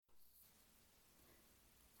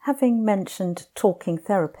Having mentioned talking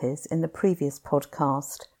therapies in the previous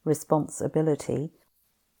podcast, Responsibility,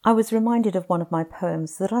 I was reminded of one of my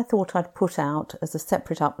poems that I thought I'd put out as a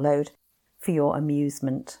separate upload for your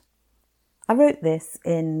amusement. I wrote this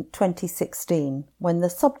in 2016 when the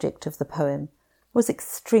subject of the poem was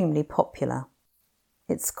extremely popular.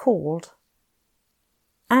 It's called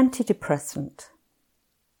Antidepressant.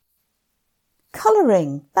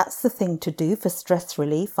 Colouring, that's the thing to do for stress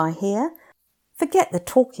relief, I hear. Forget the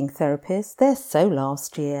talking therapies, they're so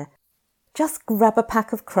last year. Just grab a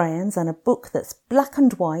pack of crayons and a book that's black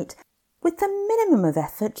and white. With the minimum of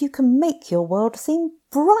effort, you can make your world seem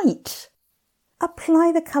bright.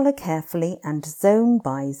 Apply the colour carefully and zone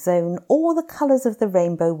by zone, all the colours of the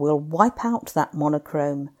rainbow will wipe out that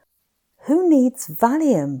monochrome. Who needs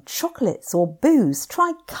Valium, chocolates or booze?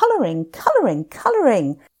 Try colouring, colouring,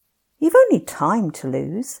 colouring. You've only time to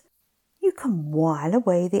lose. You can while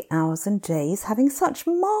away the hours and days having such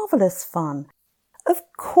marvellous fun. Of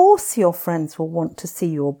course your friends will want to see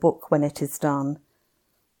your book when it is done.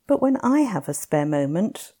 But when I have a spare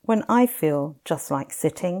moment, when I feel just like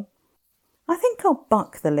sitting, I think I'll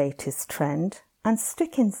buck the latest trend and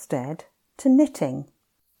stick instead to knitting.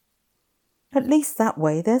 At least that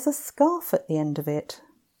way there's a scarf at the end of it.